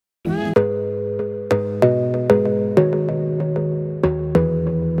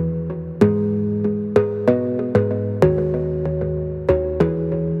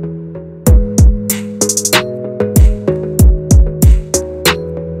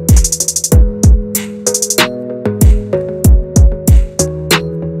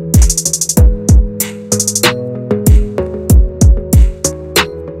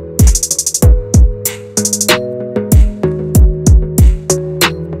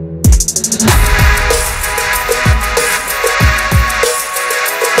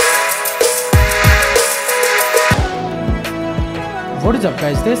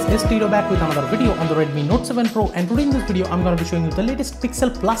guys, this is Tito back with another video on the Redmi Note 7 Pro, and today in this video I'm going to be showing you the latest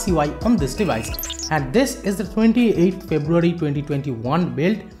PixelPlusUI on this device. And this is the 28th February 2021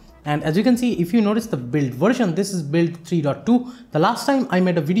 build. And as you can see, if you notice the build version, this is build 3.2. The last time I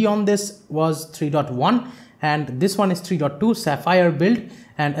made a video on this was 3.1 and this one is 3.2 Sapphire build.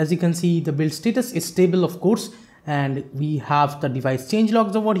 And as you can see, the build status is stable, of course. And we have the device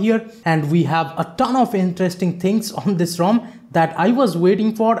changelogs over here, and we have a ton of interesting things on this ROM that I was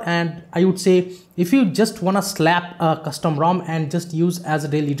waiting for. And I would say if you just want to slap a custom ROM and just use as a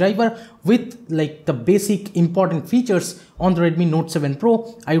daily driver with like the basic important features on the Redmi Note 7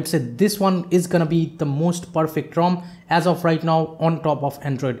 Pro, I would say this one is gonna be the most perfect ROM as of right now, on top of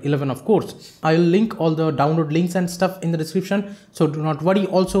Android 11, of course. I'll link all the download links and stuff in the description, so do not worry.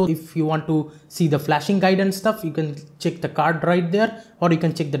 Also, if you want to see the flashing guide and stuff, you can check the card right there, or you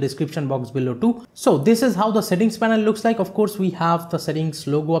can check the description box below too. So this is how the settings panel looks like. Of course, we have the settings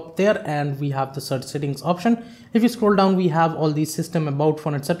logo up there, and we have the search settings option. If you scroll down, we have all these system, about,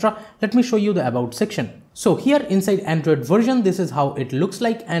 phone, etc. Let me show you the about section. So here inside Android version, this is how it looks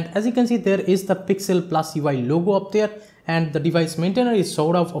like. And as you can see, there is the PixelPlusUI logo up there, and the device maintainer is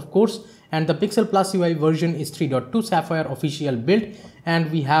sort of course. And the PixelPlusUI version is 3.2 Sapphire official build.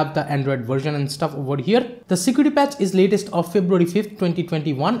 And we have the Android version and stuff over here. The security patch is latest of February 5th,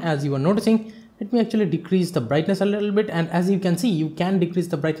 2021, as you are noticing. Let me actually decrease the brightness a little bit, and as you can see, you can decrease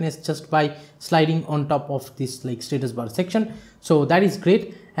the brightness just by sliding on top of this like status bar section. So that is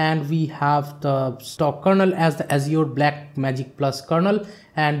great. And we have the stock kernel as the Azure Black Magic Plus kernel,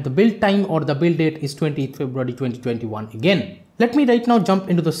 and the build time or the build date is 28th February 2021 again. Let me right now jump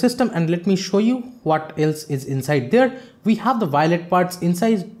into the system and let me show you what else is inside there. We have the violet parts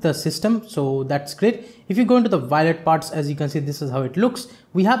inside the system, so that's great. If you go into the violet parts, as you can see, this is how it looks.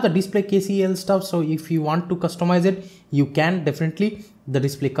 We have the display KCL stuff, so if you want to customize it, you can definitely. The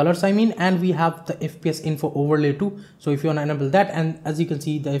display colors, I mean, and we have the FPS info overlay too. So if you want to enable that, and as you can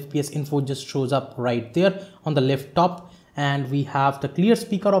see, the FPS info just shows up right there on the left top. And we have the clear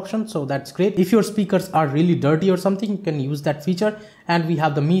speaker option, so that's great. If your speakers are really dirty or something, you can use that feature. And we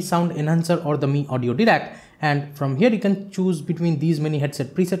have the Mi Sound Enhancer or the Mi Audio Direct. And from here you can choose between these many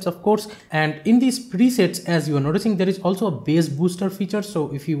headset presets, of course. And in these presets, as you are noticing, there is also a bass booster feature.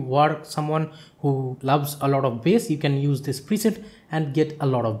 So if you are someone who loves a lot of bass, you can use this preset and get a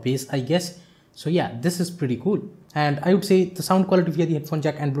lot of bass, I guess. So yeah, this is pretty cool. And I would say the sound quality via the headphone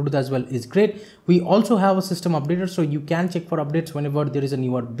jack and Bluetooth as well is great. We also have a system updater, so you can check for updates whenever there is a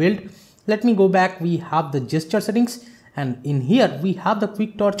newer build. Let me go back. We have the gesture settings, and in here we have the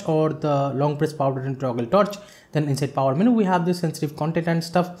quick torch or the long press power button toggle torch. Then inside power menu, we have the sensitive content and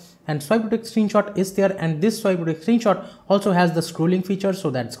stuff, and swipe to take screenshot is there. And this swipe to take screenshot also has the scrolling feature, so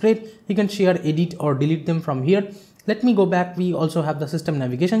that's great. You can share, edit or delete them from here. Let me go back. We also have the system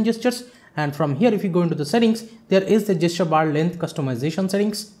navigation gestures, and from here if you go into the settings, there is the gesture bar length customization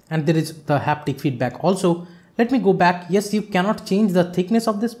settings, and there is the haptic feedback also. Let me go back. Yes, you cannot change the thickness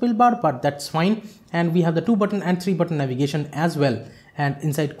of this build bar, but that's fine. And we have the 2-button and 3-button navigation as well. And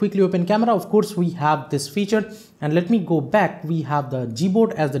inside quickly open camera, of course, we have this feature. And let me go back. We have the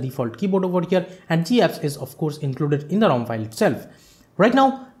Gboard as the default keyboard over here, and Gapps is of course included in the ROM file itself. Right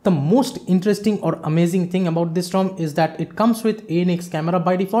now, the most interesting or amazing thing about this ROM is that it comes with ANX camera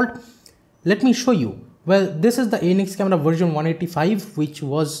by default. Let me show you. Well, this is the ANX camera version 185, which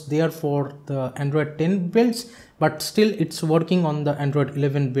was there for the Android 10 builds, but still it's working on the Android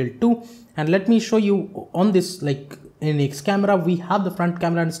 11 build too. And let me show you on this like ANX camera, we have the front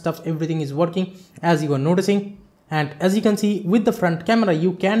camera and stuff, everything is working as you are noticing. And as you can see, with the front camera,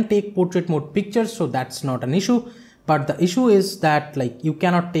 you can take portrait mode pictures, so that's not an issue. But the issue is that like you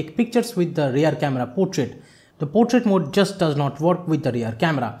cannot take pictures with the rear camera portrait. The portrait mode just does not work with the rear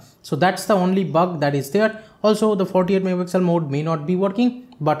camera. So that's the only bug that is there. Also, the 48 megapixel mode may not be working.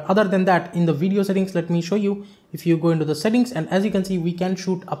 But other than that, in the video settings, let me show you. If you go into the settings, and as you can see, we can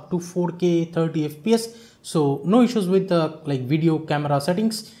shoot up to 4K 30 FPS. So no issues with the like video camera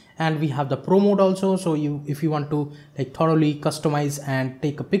settings. And we have the pro mode also. So if you want to like thoroughly customize and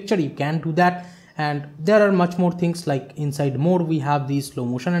take a picture, you can do that. And there are much more things like inside mode, we have these slow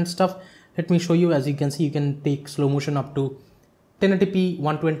motion and stuff. Let me show you. As you can see, you can take slow motion up to 1080p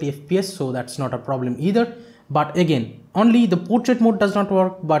 120 fps, so that's not a problem either. But again, only the portrait mode does not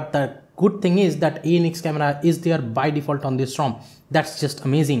work. But the good thing is that ANX camera is there by default on this ROM. That's just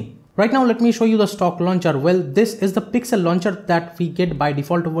amazing. Right now, let me show you the stock launcher. Well, this is the Pixel launcher that we get by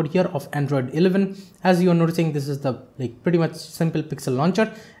default over here of Android 11. As you are noticing, this is the pretty much simple Pixel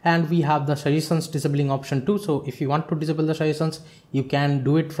launcher, and we have the suggestions disabling option too. So if you want to disable the suggestions, you can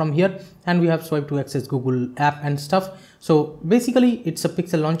do it from here, and we have swipe to access Google app and stuff. So basically it's a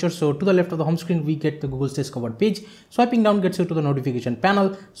Pixel launcher. So to the left of the home screen, we get the Google's discovered page. Swiping down gets you to the notification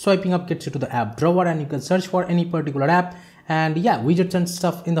panel. Swiping up gets you to the app drawer, and you can search for any particular app. And yeah, widgets and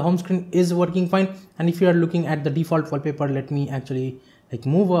stuff in the home screen is working fine. And if you are looking at the default wallpaper, let me actually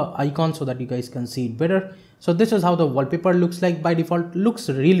move a icon so that you guys can see it better. So this is how the wallpaper looks like by default. Looks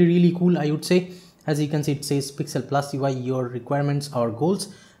really cool, I would say. As you can see, it says PixelPlusUI, your requirements or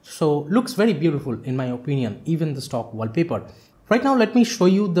goals. So looks very beautiful in my opinion, even the stock wallpaper. Right now, let me show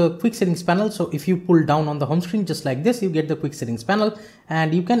you the quick settings panel. So if you pull down on the home screen just like this, you get the quick settings panel,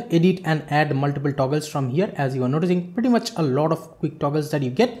 and you can edit and add multiple toggles from here. As you are noticing, pretty much a lot of quick toggles that you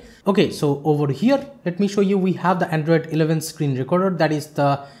get. Okay, so over here, let me show you, we have the Android 11 screen recorder. That is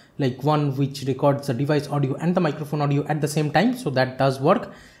the one which records the device audio and the microphone audio at the same time. So that does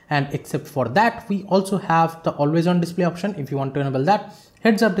work. And except for that, we also have the always on display option if you want to enable that.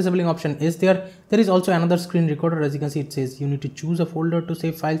 Heads up disabling option is there. There is also another screen recorder. As you can see, it says you need to choose a folder to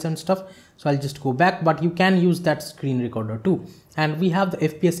save files and stuff. So I'll just go back, but you can use that screen recorder too. And we have the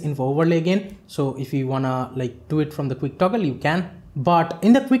FPS info overlay again. So if you wanna do it from the quick toggle, you can. But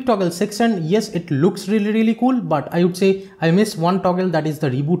in the quick toggle section, yes, it looks really cool, but I would say I missed one toggle, that is the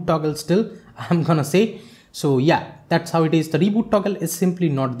reboot toggle still, I'm gonna say. So yeah, that's how it is. The reboot toggle is simply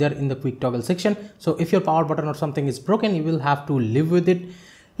not there in the quick toggle section. So if your power button or something is broken, you will have to live with it.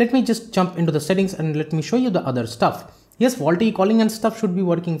 Let me just jump into the settings and let me show you the other stuff. Yes, VoLTE calling and stuff should be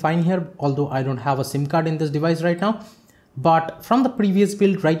working fine here, although I don't have a SIM card in this device right now. But from the previous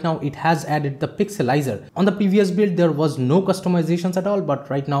build, right now it has added the Pixelizer. On the previous build, there was no customizations at all, but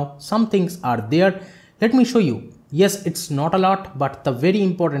right now some things are there. Let me show you. Yes, it's not a lot, but the very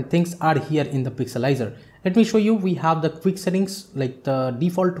important things are here in the Pixelizer. Let me show you. We have the quick settings, the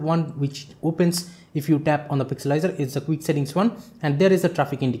default one which opens if you tap on the Pixelizer is the quick settings one, and there is a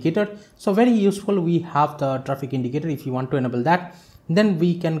traffic indicator. So very useful. We have the traffic indicator if you want to enable that. Then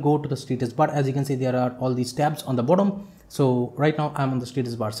we can go to the status bar. As you can see, there are all these tabs on the bottom. So right now I'm on the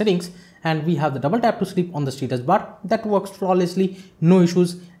status bar settings, and we have the double tap to sleep on the status bar. That works flawlessly, no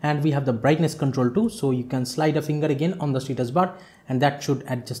issues. And we have the brightness control too. So you can slide a finger again on the status bar, and that should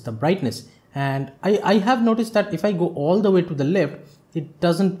adjust the brightness. And I have noticed that if I go all the way to the left, it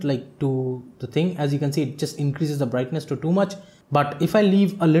doesn't do the thing. As you can see, it just increases the brightness to too much. But if I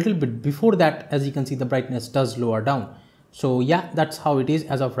leave a little bit before that, as you can see, the brightness does lower down. So yeah, that's how it is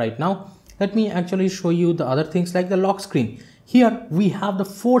as of right now. Let me actually show you the other things like the lock screen. Here we have the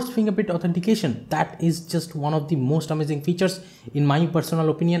forced fingerprint authentication. That is just one of the most amazing features in my personal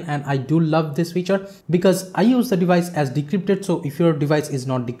opinion, and I do love this feature because I use the device as decrypted. So if your device is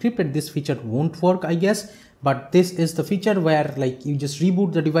not decrypted, this feature won't work, I guess. But this is the feature where you just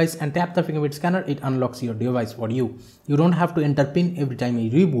reboot the device and tap the fingerprint scanner, it unlocks your device for you. You don't have to enter PIN every time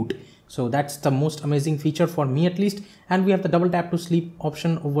you reboot. So that's the most amazing feature for me at least. And we have the double tap to sleep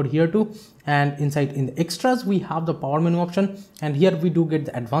option over here too. And inside in the extras, we have the power menu option. And here we do get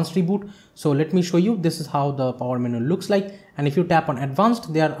the advanced reboot. So let me show you, this is how the power menu looks like. And if you tap on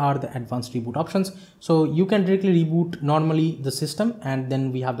advanced, there are the advanced reboot options. So you can directly reboot normally the system, and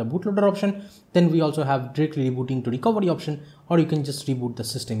then we have the bootloader option. Then we also have directly rebooting to recovery option, or you can just reboot the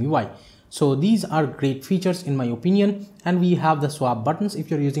system UI. So these are great features in my opinion. And we have the swap buttons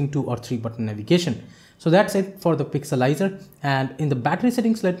if you're using 2 or 3 button navigation. So that's it for the Pixelizer. And in the battery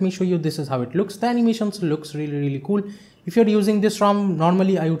settings, let me show you, this is how it looks. The animations looks really cool. If you're using this ROM,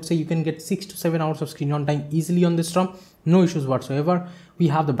 normally I would say you can get 6 to 7 hours of screen on time easily on this ROM. No issues whatsoever. We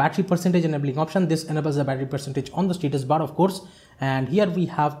have the battery percentage enabling option. This enables the battery percentage on the status bar, of course. And here we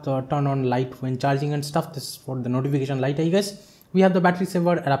have the turn on light when charging and stuff. This is for the notification light, I guess. We have the battery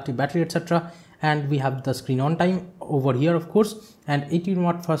saver, adaptive battery, etc. And we have the screen on time over here, of course. And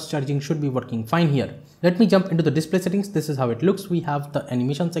 18-watt fast charging should be working fine here. Let me jump into the display settings. This is how it looks. We have the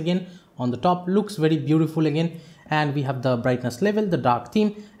animations again on the top. Looks very beautiful again. And we have the brightness level, the dark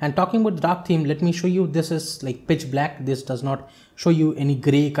theme. And talking about the dark theme, let me show you, this is pitch black. This does not show you any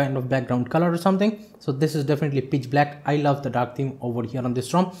gray kind of background color or something. So this is definitely pitch black. I love the dark theme over here on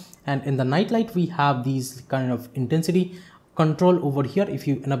this ROM. And in the night light, we have these kind of intensity control over here if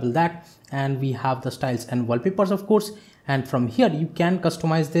you enable that. And we have the styles and wallpapers, of course. And from here you can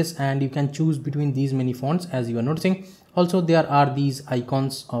customize this, and you can choose between these many fonts, as you are noticing. Also there are these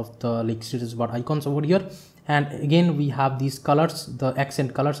icons of the status bar icons over here. And again we have these colors, the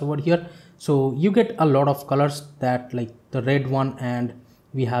accent colors over here. So you get a lot of colors, that the red one and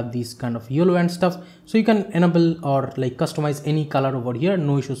we have these kind of yellow and stuff, so you can enable or like customize any color over here,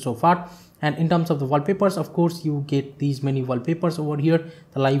 no issues so far. And in terms of the wallpapers, of course you get these many wallpapers over here,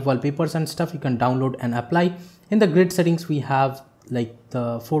 the live wallpapers and stuff you can download and apply. In the grid settings we have like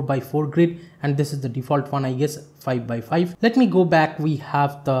the 4x4 grid, and this is the default one, I guess 5x5. Let me go back. We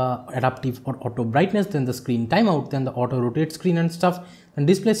have the adaptive or auto brightness, then the screen timeout, then the auto rotate screen and stuff, and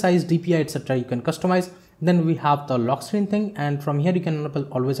display size, DPI, etc. you can customize. Then we have the lock screen thing, and from here you can enable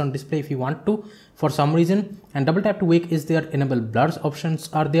always on display if you want to for some reason. And double tap to wake is there, enable blurs options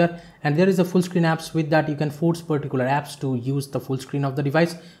are there, and there is a full screen apps. With that you can force particular apps to use the full screen of the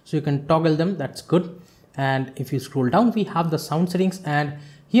device, so you can toggle them, that's good. And if you scroll down, we have the sound settings, and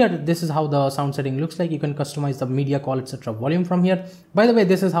here this is how the sound setting looks like. You can customize the media call, etc. volume from here. By the way,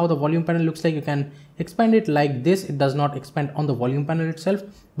 this is how the volume panel looks like. You can expand it like this. It does not expand on the volume panel itself,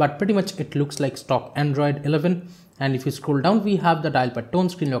 but pretty much it looks like stock Android 11. And if you scroll down, we have the dial pad tone,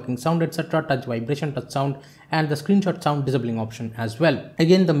 screen locking sound, etc., touch vibration, touch sound, and the screenshot sound disabling option as well.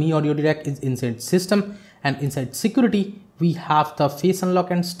 Again, the Mi Audio Direct is inside system, and inside security we have the face unlock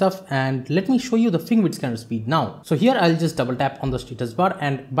and stuff. And let me show you the fingerprint scanner speed now. So here I'll just double tap on the status bar,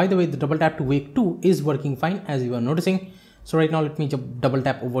 and by the way, the double tap to wake 2 is working fine, as you are noticing. So right now let me double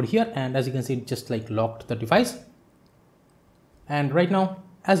tap over here, and as you can see, it just like locked the device. And right now,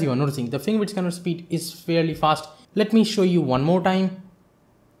 as you are noticing, the fingerprint scanner speed is fairly fast. Let me show you one more time.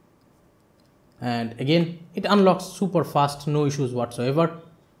 And again, it unlocks super fast, no issues whatsoever.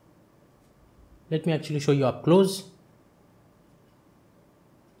 Let me actually show you up close.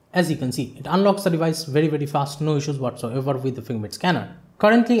 As you can see, it unlocks the device very fast, no issues whatsoever with the fingerprint scanner.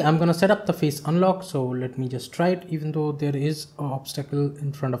 Currently, I'm gonna set up the face unlock, so let me just try it, even though there is an obstacle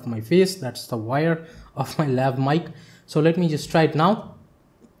in front of my face. That's the wire of my lav mic. So let me just try it now.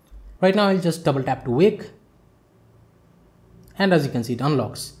 Right now, I'll just double tap to wake. And as you can see, it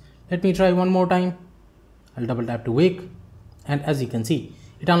unlocks. Let me try one more time. I'll double tap to wake. And as you can see,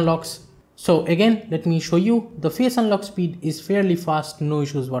 it unlocks. So again, let me show you. The face unlock speed is fairly fast, no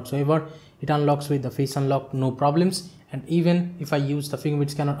issues whatsoever. It unlocks with the face unlock, no problems. And even if I use the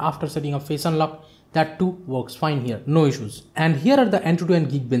fingerprint scanner after setting up face unlock, that too works fine here, no issues. And here are the Antutu and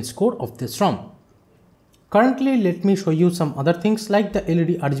Geekbench score of this ROM. Currently, let me show you some other things like the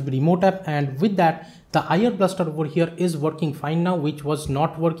LED RGB remote app, and with that, the IR blaster over here is working fine now, which was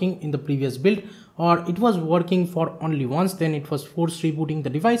not working in the previous build, or it was working for only once, then it was forced rebooting the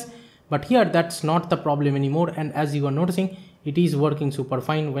device. But here that's not the problem anymore, and as you are noticing, it is working super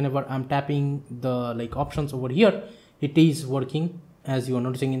fine. Whenever I'm tapping the like options over here, it is working, as you are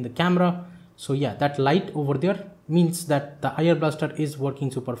noticing in the camera. So yeah, that light over there means that the IR blaster is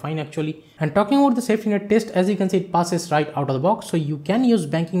working super fine actually. And talking about the SafetyNet test, as you can see, it passes right out of the box, so you can use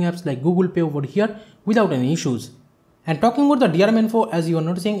banking apps like Google Pay over here without any issues. And talking about the DRM info, as you are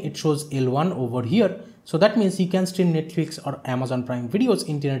noticing, it shows L1 over here. So that means you can stream Netflix or Amazon Prime videos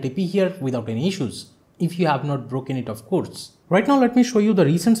in 1080p here without any issues, if you have not broken it, of course. Right now, let me show you the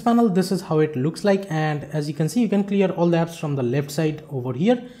recents panel. This is how it looks like, and as you can see, you can clear all the apps from the left side over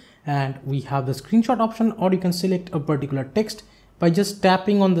here, and we have the screenshot option, or you can select a particular text by just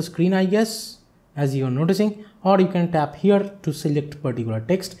tapping on the screen, I guess, as you are noticing, or you can tap here to select particular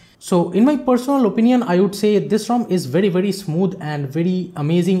text. So in my personal opinion, I would say this ROM is very smooth and very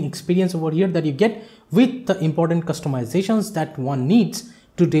amazing experience over here that you get with the important customizations that one needs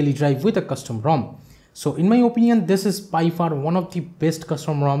to daily drive with a custom ROM. So in my opinion, this is by far one of the best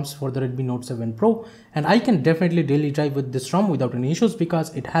custom ROMs for the Redmi Note 7 Pro, and I can definitely daily drive with this ROM without any issues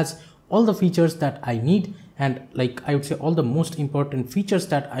because it has all the features that I need, and like I would say all the most important features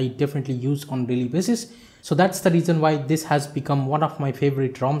that I definitely use on daily basis. So that's the reason why this has become one of my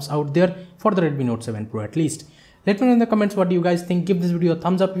favorite ROMs out there for the Redmi Note 7 Pro at least. Let me know in the comments what do you guys think. Give this video a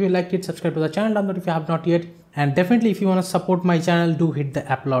thumbs up if you liked it, subscribe to the channel down there if you have not yet, and definitely if you want to support my channel, do hit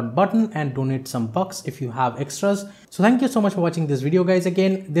the applaud button and donate some bucks if you have extras. So thank you so much for watching this video guys.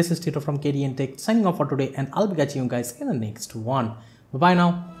 Again, this is Tito from KDN Tech signing off for today, and I'll be catching you guys in the next one. Bye bye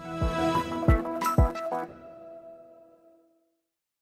now.